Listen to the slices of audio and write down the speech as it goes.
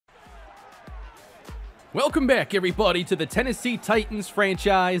Welcome back, everybody, to the Tennessee Titans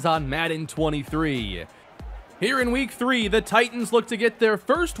franchise on Madden 23. Here in Week 3, the Titans look to get their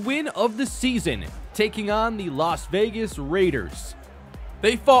first win of the season, taking on the Las Vegas Raiders.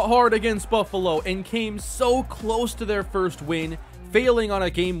 They fought hard against Buffalo and came so close to their first win, failing on a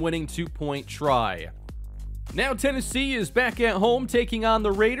game-winning two-point try. Now Tennessee is back at home taking on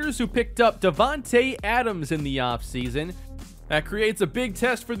the Raiders, who picked up Davante Adams in the offseason. That creates a big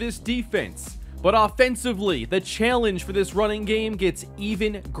test for this defense. But offensively, the challenge for this running game gets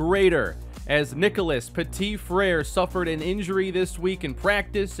even greater, as Nicholas Petit-Frere suffered an injury this week in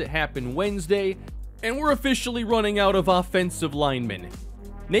practice. It happened Wednesday, and we're officially running out of offensive linemen.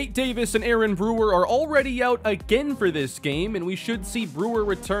 Nate Davis and Aaron Brewer are already out again for this game, and we should see Brewer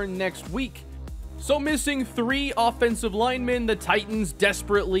return next week. So missing 3 offensive linemen, the Titans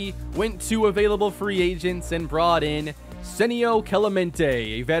desperately went to available free agents and brought in Senio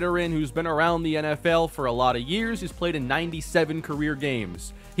Clemente, a veteran who's been around the NFL for a lot of years. He's played in 97 career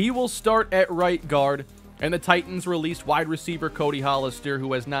games. He will start at right guard, and the Titans released wide receiver Cody Hollister,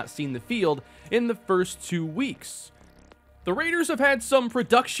 who has not seen the field in the first 2 weeks. The Raiders have had some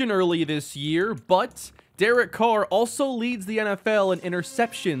production early this year, but Derek Carr also leads the NFL in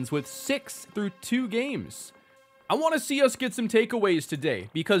interceptions with 6 through 2 games. I want to see us get some takeaways today,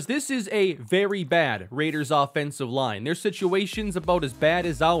 because this is a very bad Raiders offensive line. Their situation's about as bad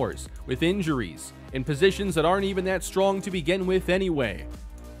as ours, with injuries, in positions that aren't even that strong to begin with anyway.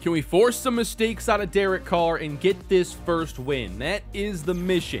 Can we force some mistakes out of Derek Carr and get this first win? That is the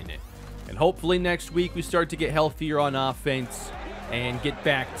mission. And hopefully next week we start to get healthier on offense and get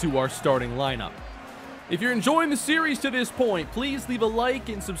back to our starting lineup. If you're enjoying the series to this point, please leave a like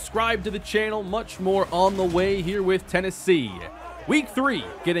and subscribe to the channel. Much more on the way here with Tennessee. Week 3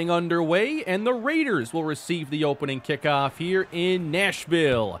 getting underway, and the Raiders will receive the opening kickoff here in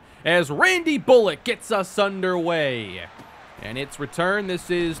Nashville as Randy Bullock gets us underway. And its return, this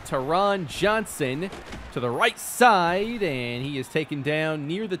is Taron Johnson to the right side, and he is taken down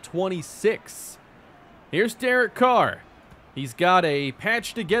near the 26. Here's Derek Carr. He's got a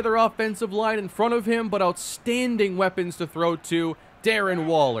patched-together offensive line in front of him, but outstanding weapons to throw to. Darren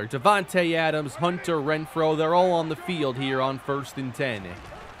Waller, Davante Adams, Hunter Renfrow, they're all on the field here on 1st and 10.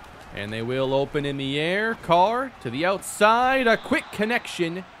 And they will open in the air. Carr to the outside. A quick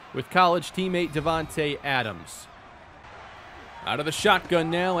connection with college teammate Davante Adams. Out of the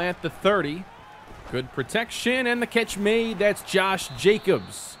shotgun now at the 30. Good protection, and the catch made. That's Josh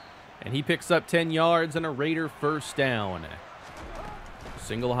Jacobs. And he picks up 10 yards and a Raider first down.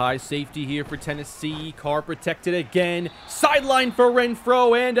 Single high safety here for Tennessee. Carr protected again. Sideline for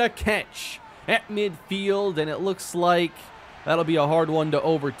Renfrow, and a catch at midfield. And it looks like that'll be a hard one to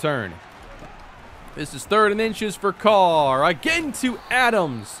overturn. This is 3rd and inches for Carr. Again to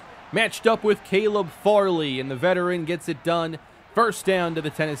Adams. Matched up with Caleb Farley, and the veteran gets it done. First down to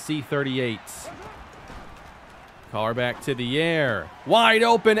the Tennessee 38. Carr back to the air. Wide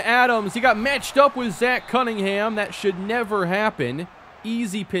open Adams. He got matched up with Zach Cunningham. That should never happen.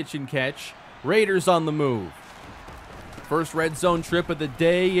 Easy pitch and catch. Raiders on the move. First red zone trip of the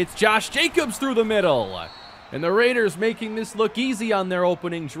day. It's Josh Jacobs through the middle. And the Raiders making this look easy on their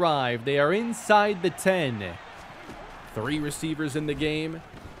opening drive. They are inside the 10. 3 receivers in the game.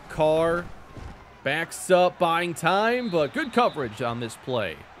 Carr backs up, buying time, but good coverage on this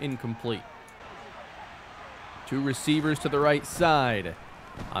play. Incomplete. 2 receivers to the right side.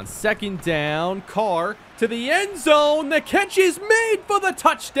 On 2nd down, Carr to the end zone. The catch is made for the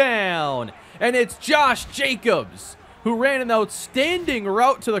touchdown. And it's Josh Jacobs, who ran an outstanding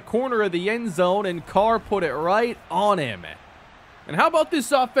route to the corner of the end zone, and Carr put it right on him. And how about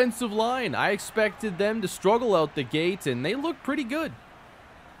this offensive line? I expected them to struggle out the gate, and they look pretty good.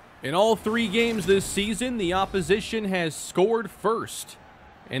 In all 3 games this season, the opposition has scored first.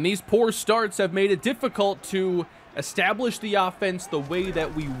 And these poor starts have made it difficult to establish the offense the way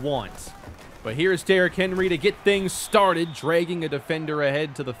that we want. But here's Derrick Henry to get things started, dragging a defender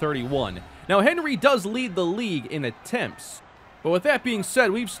ahead to the 31. Now, Henry does lead the league in attempts. But with that being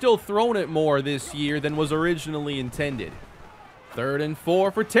said, we've still thrown it more this year than was originally intended. 3rd and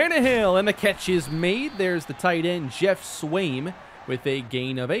 4 for Tannehill, and the catch is made. There's the tight end, Jeff Swaim, with a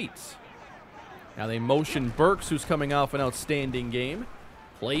gain of 8. Now they motion Burks, who's coming off an outstanding game.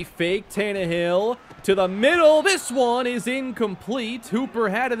 Play fake, Tannehill to the middle. This one is incomplete. Hooper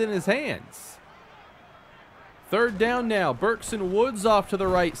had it in his hands. 3rd down now. Burks and Woods off to the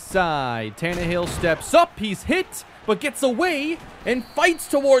right side. Tannehill steps up. He's hit, but gets away and fights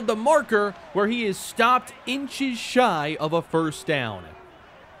toward the marker, where he is stopped inches shy of a first down.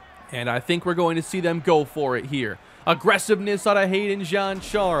 And I think we're going to see them go for it here. Aggressiveness out of Hayden John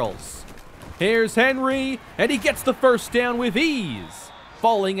Charles. Here's Henry, and he gets the first down with ease,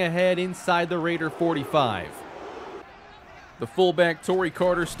 falling ahead inside the Raider 45. The fullback Torrey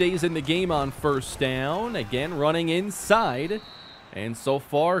Carter stays in the game on first down, again running inside, and so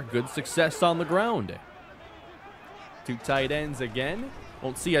far, good success on the ground. Two tight ends again.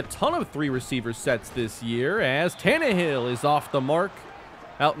 Won't see a ton of three receiver sets this year as Tannehill is off the mark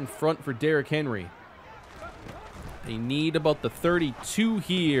out in front for Derrick Henry. They need about the 32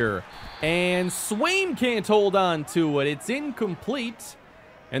 here, and Swain can't hold on to it. It's incomplete,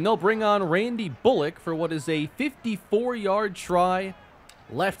 and they'll bring on Randy Bullock for what is a 54-yard try,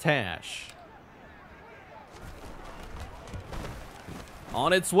 left hash.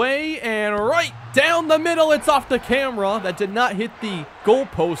 On its way, and right down the middle. It's off the camera. That did not hit the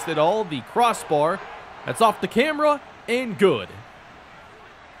goalpost at all, the crossbar. That's off the camera, and good.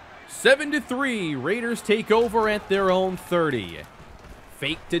 7-3, Raiders take over at their own 30.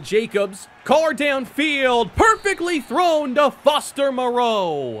 Fake to Jacobs, Carr downfield, perfectly thrown to Foster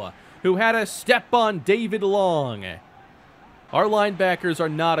Moreau, who had a step on David Long. Our linebackers are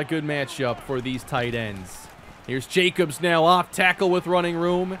not a good matchup for these tight ends. Here's Jacobs now off tackle with running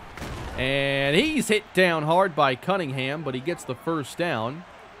room, and he's hit down hard by Cunningham, but he gets the first down,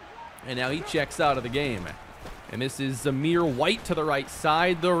 and now he checks out of the game. And this is Zamir White to the right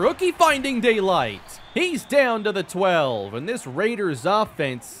side, the rookie finding daylight. He's down to the 12, and this Raiders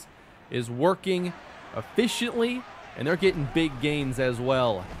offense is working efficiently, and they're getting big gains as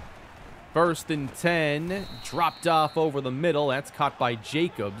well. 1st and 10, dropped off over the middle. That's caught by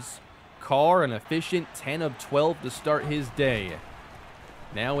Jacobs. Carr, an efficient 10 of 12 to start his day.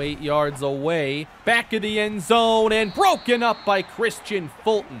 Now 8 yards away, back of the end zone, and broken up by Christian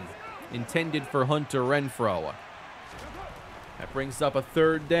Fulton. Intended for Hunter Renfrow. That brings up a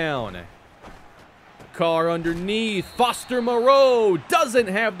 3rd down. Carr underneath. Foster Moreau doesn't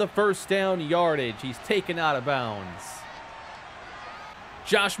have the first down yardage. He's taken out of bounds.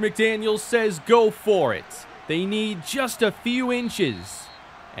 Josh McDaniels says go for it. They need just a few inches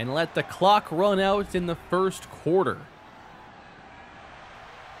and let the clock run out in the first quarter.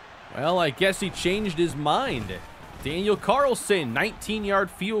 Well, I guess he changed his mind. Daniel Carlson,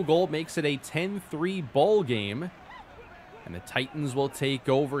 19-yard field goal, makes it a 10-3 ball game. And the Titans will take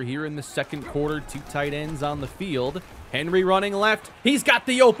over here in the second quarter. Two tight ends on the field. Henry running left. He's got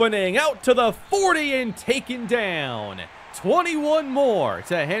the opening. Out to the 40 and taken down. 21 more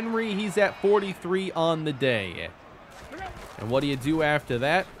to Henry. He's at 43 on the day. And what do you do after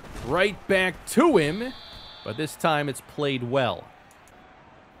that? Right back to him. But this time it's played well.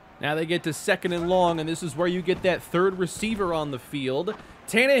 Now they get to 2nd and long, and this is where you get that 3rd receiver on the field.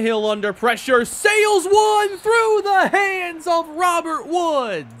 Tannehill under pressure, sails one through the hands of Robert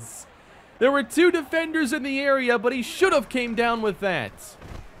Woods. There were 2 defenders in the area, but he should have came down with that.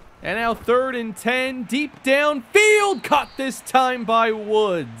 And now 3rd and 10, deep downfield, caught this time by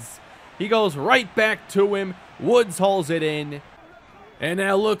Woods. He goes right back to him. Woods hauls it in. And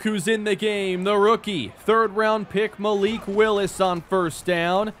now look who's in the game, the rookie. 3rd round pick Malik Willis on first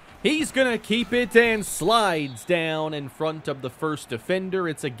down. He's going to keep it and slides down in front of the first defender.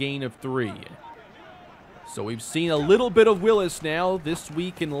 It's a gain of 3. So we've seen a little bit of Willis now this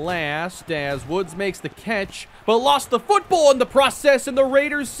week and last as Woods makes the catch, but lost the football in the process, and the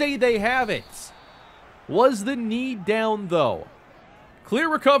Raiders say they have it. Was the knee down, though? Clear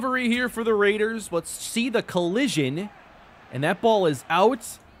recovery here for the Raiders. Let's see the collision, and that ball is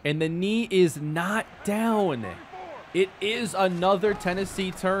out, and the knee is not down. It is another Tennessee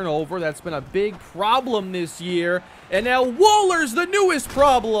turnover. That's been a big problem this year. And now Waller's the newest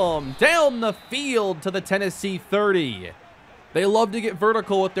problem. Down the field to the Tennessee 30. They love to get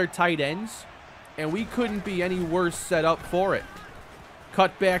vertical with their tight ends, and we couldn't be any worse set up for it.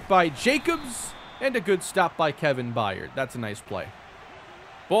 Cut back by Jacobs, and a good stop by Kevin Byard. That's a nice play.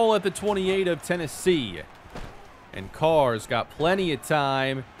 Ball at the 28 of Tennessee. And Carr's got plenty of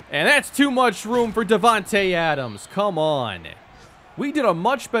time. And that's too much room for Devontae Adams. Come on. We did a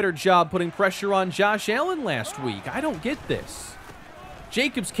much better job putting pressure on Josh Allen last week. I don't get this.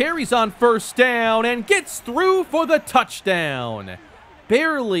 Jacobs carries on first down and gets through for the touchdown.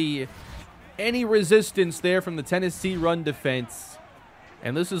 Barely any resistance there from the Tennessee run defense.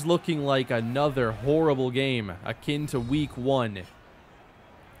 And this is looking like another horrible game akin to week 1.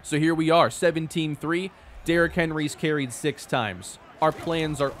 So here we are, 17-3. Derrick Henry's carried 6 times. Our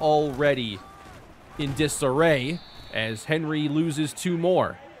plans are already in disarray as Henry loses 2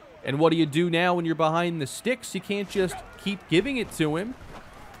 more. And what do you do now when you're behind the sticks? You can't just keep giving it to him.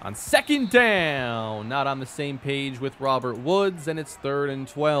 On 2nd down, not on the same page with Robert Woods, and it's 3rd and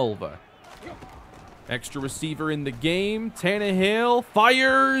 12. Extra receiver in the game. Tannehill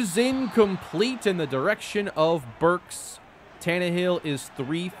fires incomplete in the direction of Burks. Tannehill is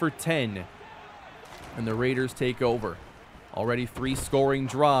 3 for 10. And the Raiders take over. Already 3 scoring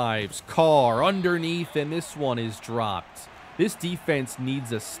drives. Carr underneath, and this one is dropped. This defense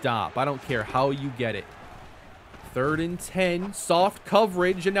needs a stop. I don't care how you get it. 3rd and 10. Soft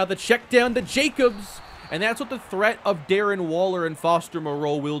coverage, and now the check down to Jacobs. And that's what the threat of Darren Waller and Foster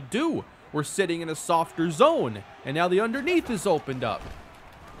Moreau will do. We're sitting in a softer zone, and now the underneath is opened up.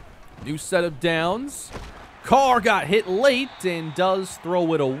 New set of downs. Carr got hit late and does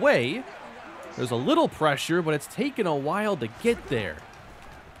throw it away. There's a little pressure, but it's taken a while to get there.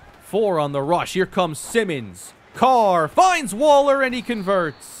 4 on the rush. Here comes Simmons. Carr finds Waller, and he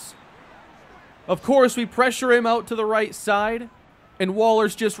converts. Of course, we pressure him out to the right side, and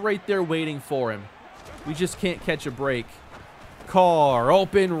Waller's just right there waiting for him. We just can't catch a break. Carr,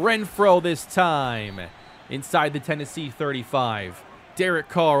 open Renfro this time. Inside the Tennessee 35. Derek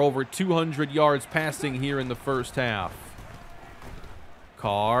Carr over 200 yards passing here in the first half.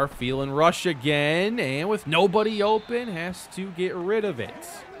 Carr feeling rush again, and with nobody open, has to get rid of it.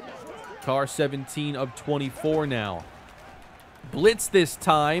 Carr 17 of 24 now. Blitz this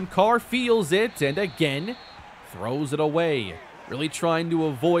time. Carr feels it, and again, throws it away. Really trying to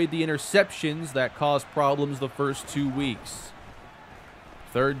avoid the interceptions that caused problems the first 2 weeks.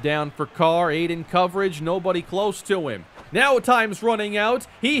 3rd down for Carr, 8 in coverage, nobody close to him. Now time's running out.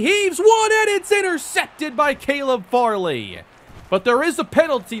 He heaves one, and it's intercepted by Caleb Farley. But there is a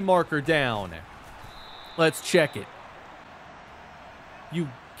penalty marker down. Let's check it. You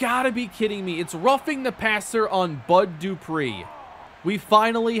gotta be kidding me. It's roughing the passer on Bud Dupree. We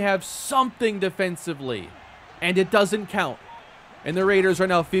finally have something defensively, and it doesn't count. And the Raiders are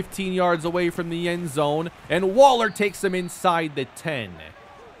now 15 yards away from the end zone, and Waller takes them inside the 10.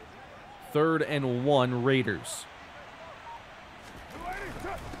 3rd and 1 Raiders.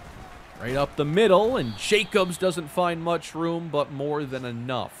 Right up the middle, and Jacobs doesn't find much room, but more than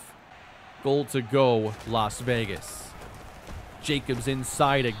enough. Goal to go, Las Vegas. Jacobs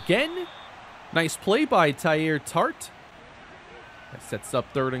inside again. Nice play by Tyre Tart. That sets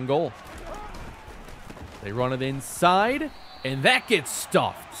up 3rd and goal. They run it inside, and that gets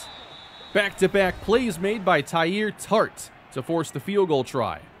stuffed. Back-to-back plays made by Tyre Tart to force the field goal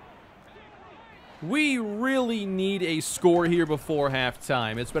try. We really need a score here before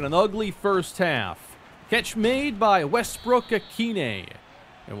halftime. It's been an ugly first half. Catch made by Westbrook-Akine.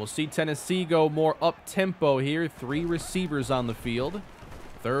 And we'll see Tennessee go more up-tempo here. 3 receivers on the field.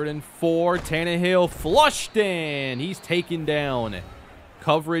 3rd and 4. Tannehill flushed in. He's taken down.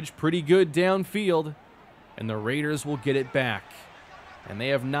 Coverage pretty good downfield. And the Raiders will get it back. And they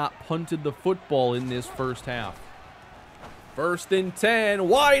have not punted the football in this first half. 1st and 10,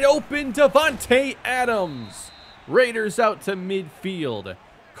 wide open, Devontae Adams. Raiders out to midfield.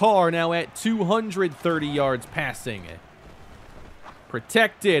 Carr now at 230 yards passing.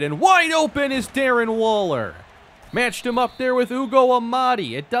 Protected, and wide open is Darren Waller. Matched him up there with Ugo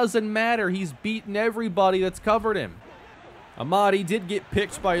Amadi. It doesn't matter, he's beaten everybody that's covered him. Amadi did get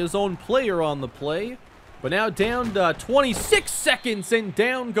picked by his own player on the play, but now down to 26 seconds, and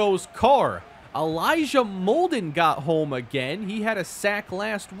down goes Carr. Elijah Molden got home again. He had a sack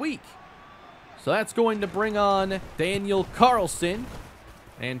last week. So that's going to bring on Daniel Carlson.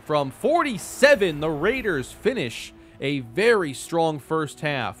 And from 47, the Raiders finish a very strong first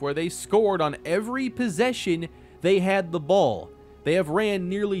half where they scored on every possession they had the ball. They have ran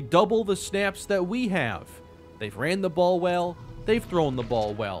nearly double the snaps that we have. They've ran the ball well. They've thrown the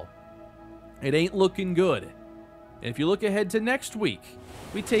ball well. It ain't looking good. And if you look ahead to next week,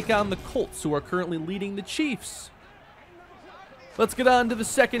 we take on the Colts, who are currently leading the Chiefs. Let's get on to the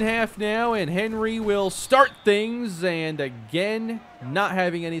second half now, and Henry will start things, and again, not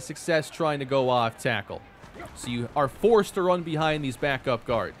having any success trying to go off tackle. So you are forced to run behind these backup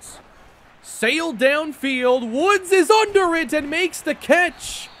guards. Sail downfield, Woods is under it and makes the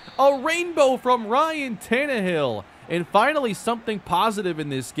catch. A rainbow from Ryan Tannehill, and finally something positive in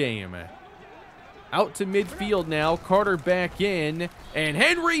this game. Out to midfield now, Carter back in, and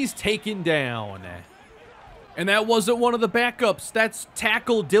Henry's taken down. And that wasn't one of the backups. That's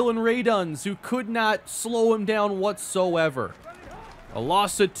tackle Dylan Rayduns, who could not slow him down whatsoever. A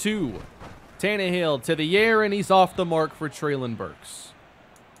loss of 2. Tannehill to the air, and he's off the mark for Treylon Burks.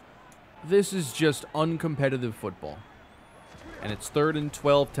 This is just uncompetitive football. And it's 3rd and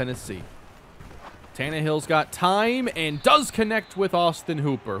 12, Tennessee. Tannehill's got time and does connect with Austin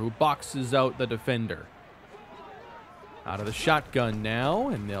Hooper, who boxes out the defender. Out of the shotgun now,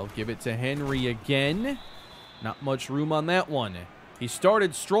 and they'll give it to Henry again. Not much room on that one. He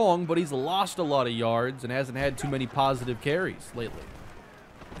started strong, but he's lost a lot of yards and hasn't had too many positive carries lately.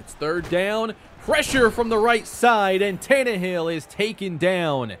 It's third down. Pressure from the right side, and Tannehill is taken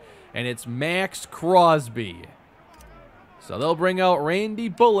down. And it's Max Crosby. So they'll bring out Randy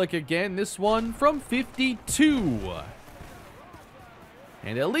Bullock again, this one from 52.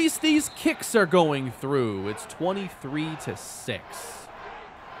 And at least these kicks are going through. It's 23-6.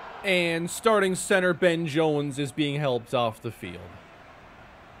 And starting center Ben Jones is being helped off the field.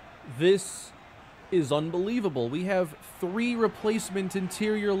 This is unbelievable. We have 3 replacement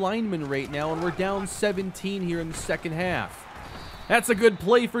interior linemen right now, and we're down 17 here in the second half. That's a good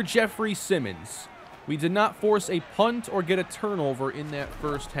play for Jeffrey Simmons. We did not force a punt or get a turnover in that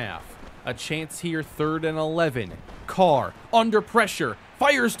first half. A chance here, 3rd and 11. Carr, under pressure,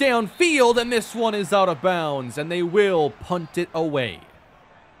 fires downfield, and this one is out of bounds, and they will punt it away.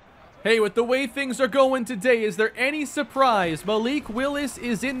 Hey, with the way things are going today, is there any surprise? Malik Willis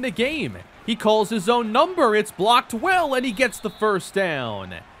is in the game. He calls his own number. It's blocked well, and he gets the first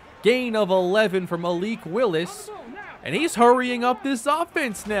down. Gain of 11 for Malik Willis. And he's hurrying up this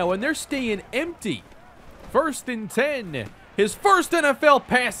offense now, and they're staying empty. 1st and 10. His first NFL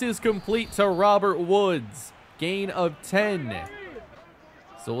pass is complete to Robert Woods. Gain of 10.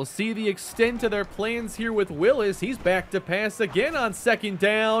 So we'll see the extent of their plans here with Willis. He's back to pass again on 2nd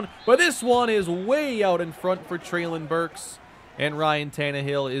down, but this one is way out in front for Traylon Burks. And Ryan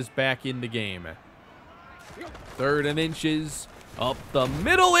Tannehill is back in the game. 3rd and inches. Up the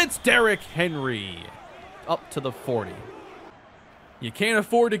middle, it's Derrick Henry. Up to the 40. You can't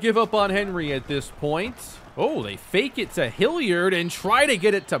afford to give up on Henry at this point. Oh, they fake it to Hilliard and try to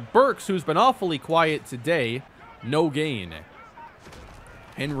get it to Burks, who's been awfully quiet today. No gain.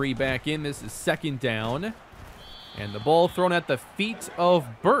 Henry back in. This is 2nd down. And the ball thrown at the feet of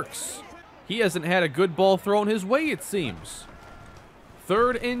Burks. He hasn't had a good ball thrown his way, it seems.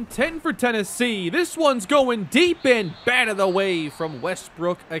 3rd and 10 for Tennessee. This one's going deep and batted away from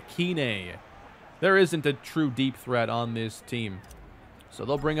Westbrook-Ikhine. There isn't a true deep threat on this team. So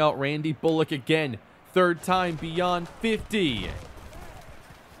they'll bring out Randy Bullock again. 3rd time beyond 50.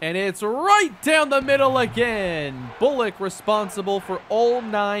 And it's right down the middle again. Bullock responsible for all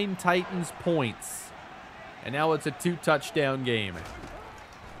 9 Titans points. And now it's a 2-touchdown game.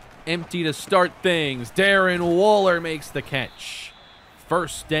 Empty to start things. Darren Waller makes the catch.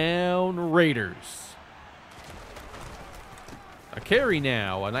 1st down, Raiders. A carry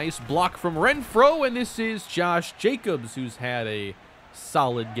now. A nice block from Renfro, and this is Josh Jacobs, who's had a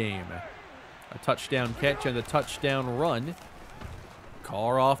solid game. A touchdown catch and a touchdown run.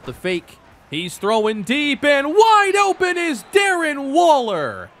 Carr off the fake. He's throwing deep, and wide open is Darren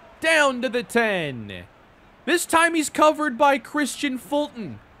Waller. Down to the 10. This time he's covered by Christian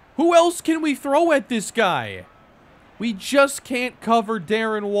Fulton. Who else can we throw at this guy? We just can't cover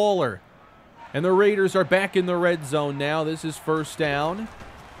Darren Waller. And the Raiders are back in the red zone now. This is 1st down.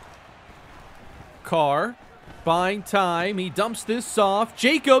 Carr buying time. He dumps this off.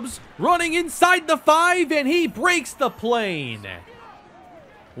 Jacobs running inside the 5, and he breaks the plane.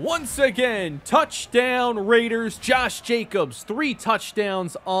 Once again, touchdown Raiders. Josh Jacobs, 3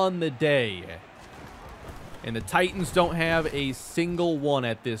 touchdowns on the day. And the Titans don't have a single one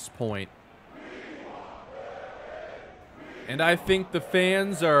at this point. And I think the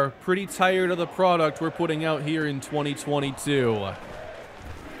fans are pretty tired of the product we're putting out here in 2022.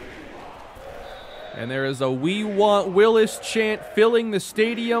 And there is a "We Want Willis" chant filling the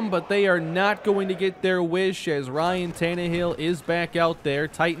stadium, but they are not going to get their wish as Ryan Tannehill is back out there.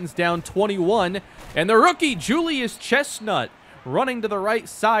 Titans down 21. And the rookie, Julius Chestnut, running to the right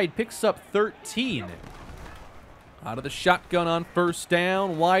side, picks up 13. Out of the shotgun on 1st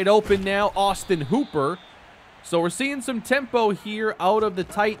down. Wide open now, Austin Hooper. So we're seeing some tempo here out of the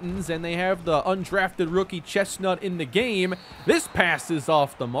Titans, and they have the undrafted rookie Chestnut in the game. This pass is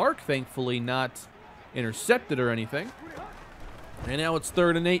off the mark, thankfully not intercepted or anything. And now it's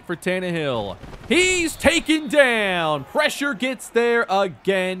 3rd and 8 for Tannehill. He's taken down. Pressure gets there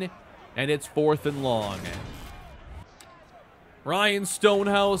again, and it's 4th and long. Ryan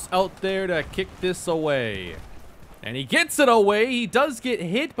Stonehouse out there to kick this away. And he gets it away. He does get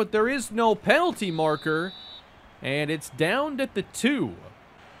hit, but there is no penalty marker. And it's down at the 2.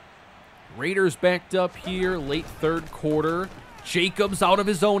 Raiders backed up here, late 3rd quarter. Jacobs out of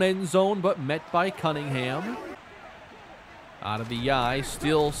his own end zone, but met by Cunningham. Out of the eye,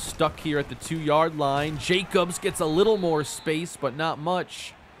 still stuck here at the 2-yard line. Jacobs gets a little more space, but not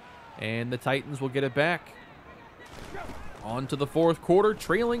much. And the Titans will get it back. On to the 4th quarter,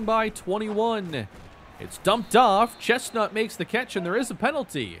 trailing by 21. It's dumped off. Chestnut makes the catch, and there is a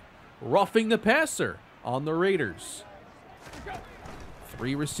penalty. Roughing the passer on the Raiders.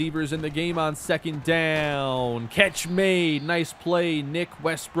 3 receivers in the game on second down. Catch made. Nice play, Nick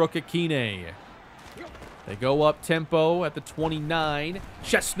MrHurriicaneLP. They go up tempo at the 29.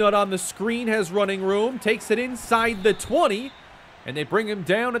 Chestnut on the screen has running room. Takes it inside the 20. And they bring him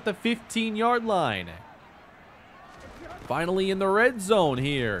down at the 15-yard line. Finally in the red zone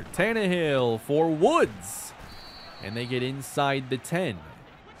here. Tannehill for Woods. And they get inside the 10.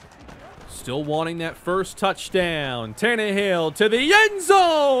 Still wanting that first touchdown. Tannehill to the end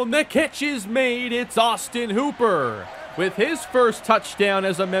zone. The catch is made. It's Austin Hooper with his first touchdown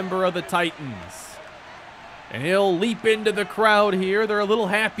as a member of the Titans. And he'll leap into the crowd here. They're a little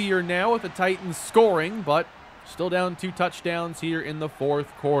happier now with the Titans scoring, but still down 2 touchdowns here in the 4th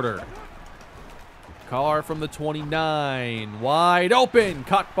quarter. Carr from the 29. Wide open.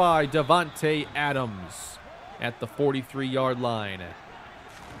 Caught by Davante Adams at the 43-yard line.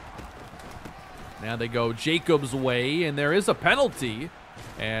 Now they go Jacobs' way, and there is a penalty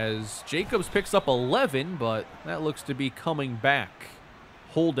as Jacobs picks up 11, but that looks to be coming back.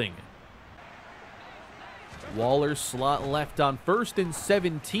 Holding. Waller slot left on 1st and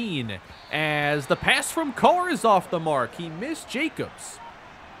 17 as the pass from Carr is off the mark. He missed Jacobs.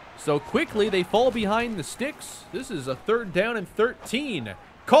 So quickly they fall behind the sticks. This is a 3rd down and 13.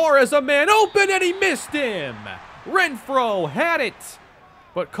 Carr has a man open and he missed him. Renfro had it,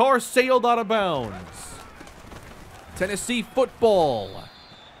 but Carr sailed out of bounds. Tennessee football.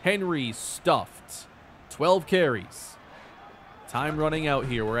 Henry stuffed. 12 carries. Time running out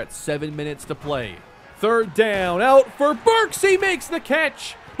here. We're at 7 minutes to play. 3rd down, out for Burks. He makes the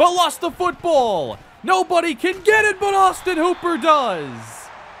catch, but lost the football. Nobody can get it, but Austin Hooper does.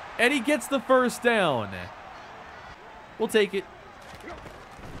 And he gets the first down. We'll take it.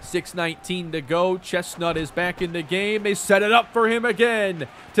 6:19 to go. Chestnut is back in the game. They set it up for him again.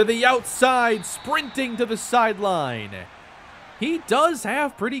 To the outside, sprinting to the sideline. He does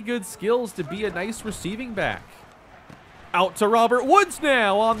have pretty good skills to be a nice receiving back. Out to Robert Woods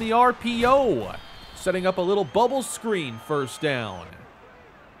now on the RPO. Setting up a little bubble screen, 1st down.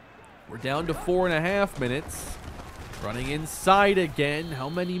 We're down to 4.5 minutes. Running inside again. How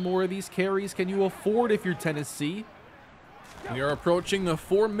many more of these carries can you afford if you're Tennessee? We are approaching the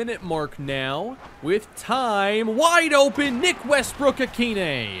 4-minute mark now with time. Wide open, Nick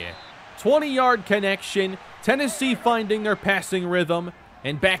MrHurriicaneLP. 20-yard connection. Tennessee finding their passing rhythm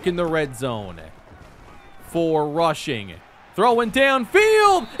and back in the red zone. 4 rushing. Throwing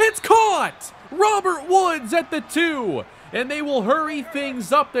downfield. It's caught. Robert Woods at the 2. And they will hurry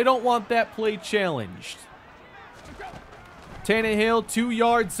things up. They don't want that play challenged. Tannehill 2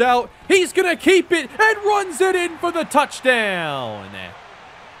 yards out. He's going to keep it and runs it in for the touchdown.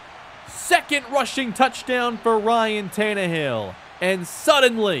 2nd rushing touchdown for Ryan Tannehill. And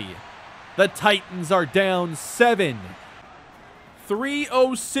suddenly, the Titans are down 7.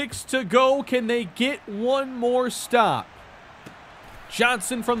 3:06 to go. Can they get one more stop?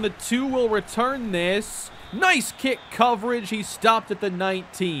 Johnson from the 2 will return this. Nice kick coverage. He stopped at the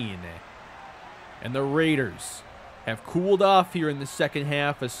 19. And the Raiders have cooled off here in the 2nd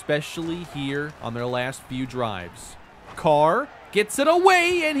half, especially here on their last few drives. Carr gets it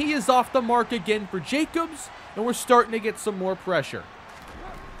away, and he is off the mark again for Jacobs, and we're starting to get some more pressure.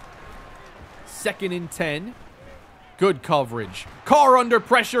 2nd and 10. Good coverage. Carr under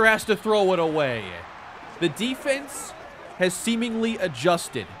pressure has to throw it away. The defense has seemingly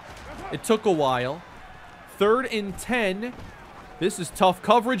adjusted. It took a while. 3rd and 10. This is tough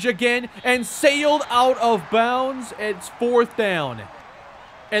coverage again and sailed out of bounds. It's 4th down.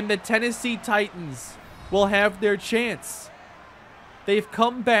 And the Tennessee Titans will have their chance. They've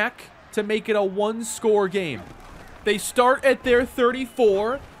come back to make it a 1-score game. They start at their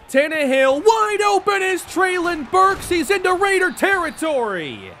 34. Tannehill wide open is Treylon Burks. He's into Raider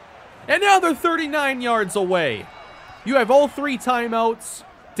territory. And now they're 39 yards away. You have all 3 timeouts.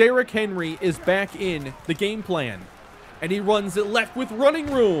 Derrick Henry is back in the game plan. And he runs it left with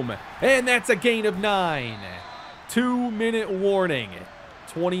running room. And that's a gain of 9. 2-minute warning.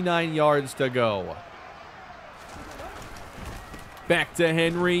 29 yards to go. Back to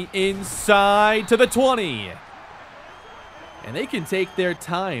Henry inside to the 20. And they can take their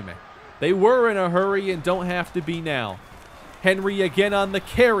time. They were in a hurry and don't have to be now. Henry again on the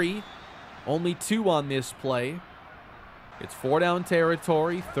carry. Only 2 on this play. It's 4-down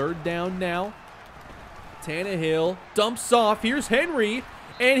territory. 3rd down now. Tannehill dumps off. Here's Henry.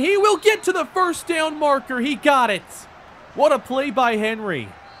 And he will get to the 1st down marker. He got it. What a play by Henry.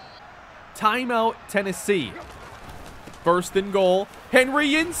 Timeout, Tennessee. 1st and goal.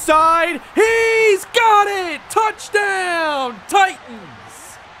 Henry inside. He's got it. Touchdown,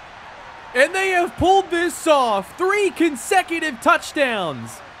 Titans. And they have pulled this off. 3 consecutive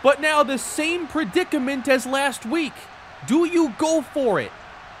touchdowns. But now the same predicament as last week. Do you go for it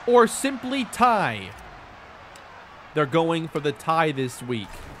or simply tie? They're going for the tie this week.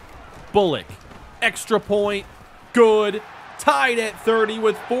 Bullock, extra point, good. Tied at 30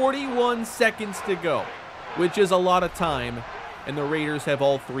 with 41 seconds to go, which is a lot of time, and the Raiders have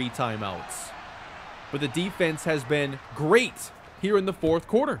all 3 timeouts. But the defense has been great here in the 4th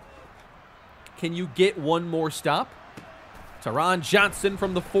quarter. Can you get one more stop? Taron Johnson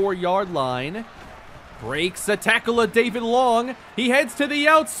from the 4-yard line breaks a tackle of David Long. He heads to the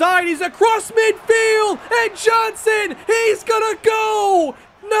outside. He's across midfield, and Johnson, he's gonna go!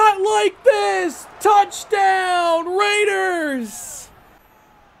 Not like this! Touchdown, Raiders!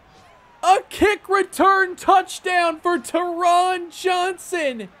 A kick return touchdown for Taron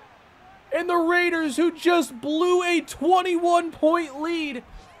Johnson! And the Raiders, who just blew a 21-point lead,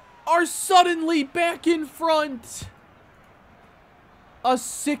 are suddenly back in front. A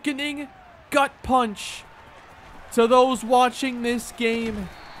sickening gut punch to those watching this game.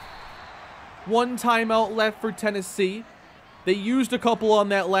 1 timeout left for Tennessee. They used a couple on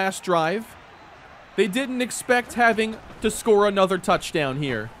that last drive. They didn't expect having to score another touchdown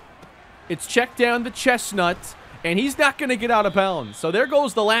here. It's checked down to Chestnut, and he's not going to get out of bounds. So there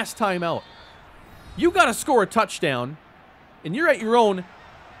goes the last timeout. You got to score a touchdown, and you're at your own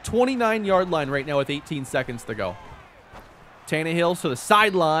 29-yard line right now with 18 seconds to go. Tannehill to the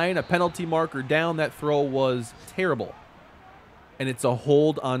sideline, a penalty marker down. That throw was terrible. And it's a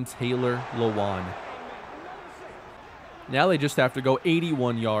hold on Taylor Lewan. Now they just have to go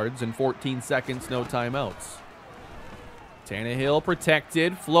 81 yards in 14 seconds, no timeouts. Tannehill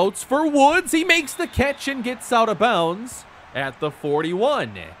protected, floats for Woods. He makes the catch and gets out of bounds at the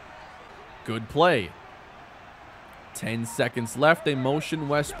 41. Good play. 10 seconds left. They motion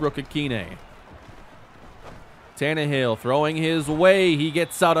Westbrook-Ikhine. Tannehill throwing his way. He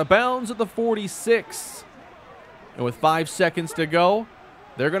gets out of bounds at the 46. And with 5 seconds to go,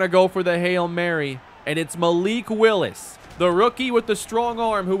 they're going to go for the Hail Mary. And it's Malik Willis, the rookie with the strong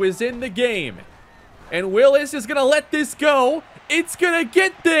arm, who is in the game. And Willis is going to let this go. It's going to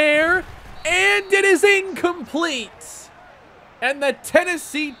get there. And it is incomplete. And the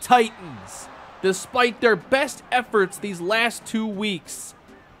Tennessee Titans, despite their best efforts these last 2 weeks,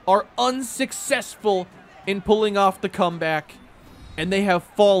 are unsuccessful in pulling off the comeback. And they have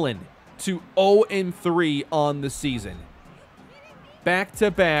fallen to 0-3 on the season.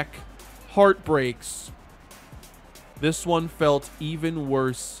 Back-to-back heartbreaks. This one felt even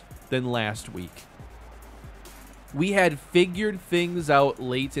worse than last week. We had figured things out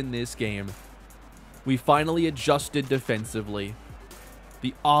late in this game. We finally adjusted defensively.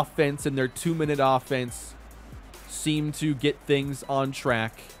 The offense and their 2-minute offense seemed to get things on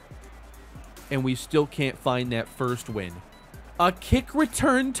track. And we still can't find that first win. A kick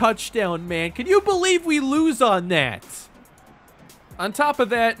return touchdown, man. Can you believe we lose on that? On top of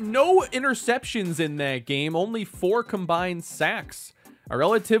that, no interceptions in that game. Only 4 combined sacks. A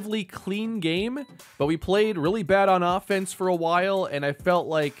relatively clean game, but we played really bad on offense for a while, and I felt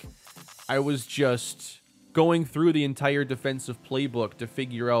like I was just going through the entire defensive playbook to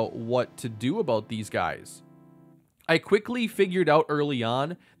figure out what to do about these guys. I quickly figured out early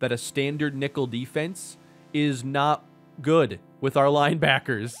on that a standard nickel defense is not good with our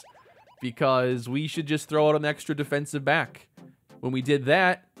linebackers, because we should just throw out an extra defensive back. When we did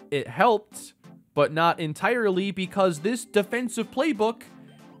that, it helped, but not entirely, because this defensive playbook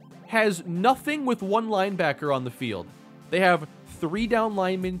has nothing with 1 linebacker on the field. They have 3 down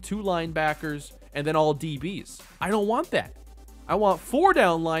linemen, 2 linebackers, and then all DBs. I don't want that. I want 4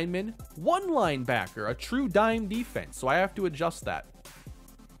 down linemen, 1 linebacker, a true dime defense, so I have to adjust that.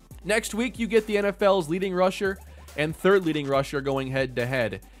 Next week, you get the NFL's leading rusher and 3rd leading rusher going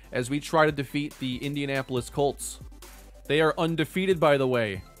head-to-head as we try to defeat the Indianapolis Colts. They are undefeated, by the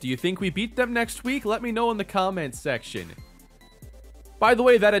way. Do you think we beat them next week? Let me know in the comments section. By the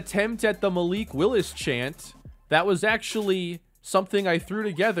way, that attempt at the Malik Willis chant, that was actually something I threw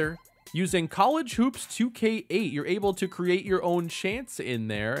together using College Hoops 2K8. You're able to create your own chants in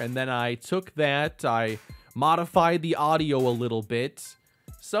there, and then I took that, I modified the audio a little bit.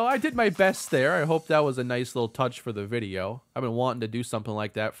 So I did my best there. I hope that was a nice little touch for the video. I've been wanting to do something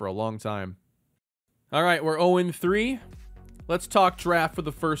like that for a long time. All right, we're 0-3. Let's talk draft for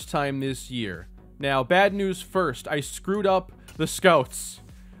the first time this year. Now, bad news first. I screwed up the scouts.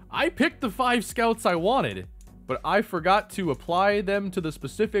 I picked the 5 scouts I wanted, but I forgot to apply them to the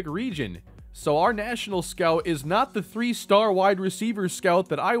specific region. So our national scout is not the 3-star wide receiver scout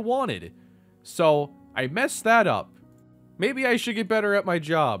that I wanted. So I messed that up. Maybe I should get better at my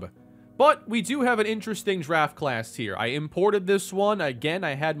job. But we do have an interesting draft class here. I imported this one. Again,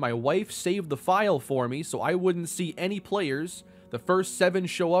 I had my wife save the file for me, so I wouldn't see any players. The first 7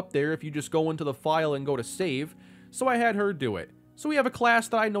 show up there if you just go into the file and go to save. So I had her do it. So we have a class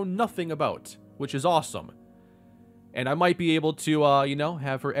that I know nothing about, which is awesome. And I might be able to, you know,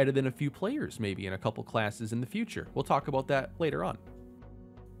 have her edit in a few players maybe in a couple classes in the future. We'll talk about that later on.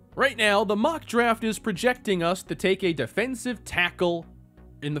 Right now, the mock draft is projecting us to take a defensive tackle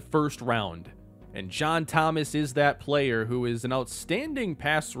in the first round. And John Thomas is that player who is an outstanding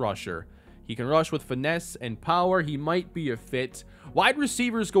pass rusher. He can rush with finesse and power. He might be a fit. Wide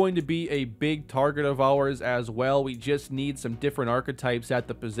receiver is going to be a big target of ours as well. We just need some different archetypes at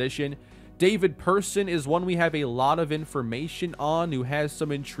the position. David Person is one we have a lot of information on, who has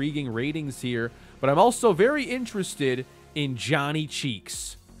some intriguing ratings here. But I'm also very interested in Johnny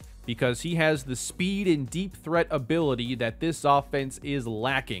Cheeks, because he has the speed and deep threat ability that this offense is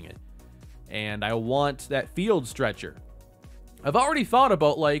lacking. And I want that field stretcher. I've already thought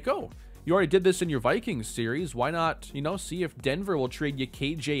about, like, oh, you already did this in your Vikings series. Why not, you know, see if Denver will trade you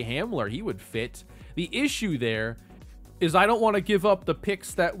KJ Hamler? He would fit. The issue there is I don't want to give up the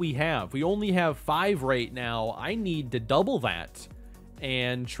picks that we have. We only have 5 right now. I need to double that.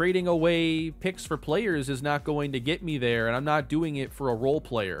 And trading away picks for players is not going to get me there, and I'm not doing it for a role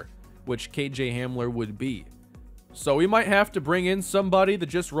player, which KJ Hamler would be. So we might have to bring in somebody that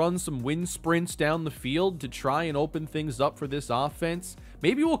just runs some wind sprints down the field to try and open things up for this offense.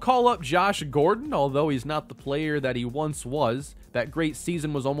 Maybe we'll call up Josh Gordon, although he's not the player that he once was. That great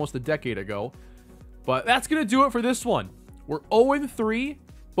season was almost a decade ago. But that's going to do it for this one. We're 0-3,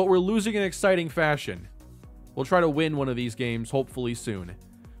 but we're losing in exciting fashion. We'll try to win one of these games, hopefully soon.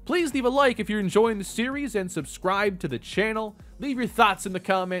 Please leave a like if you're enjoying the series and subscribe to the channel. Leave your thoughts in the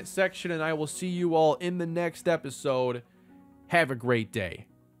comment section, and I will see you all in the next episode. Have a great day.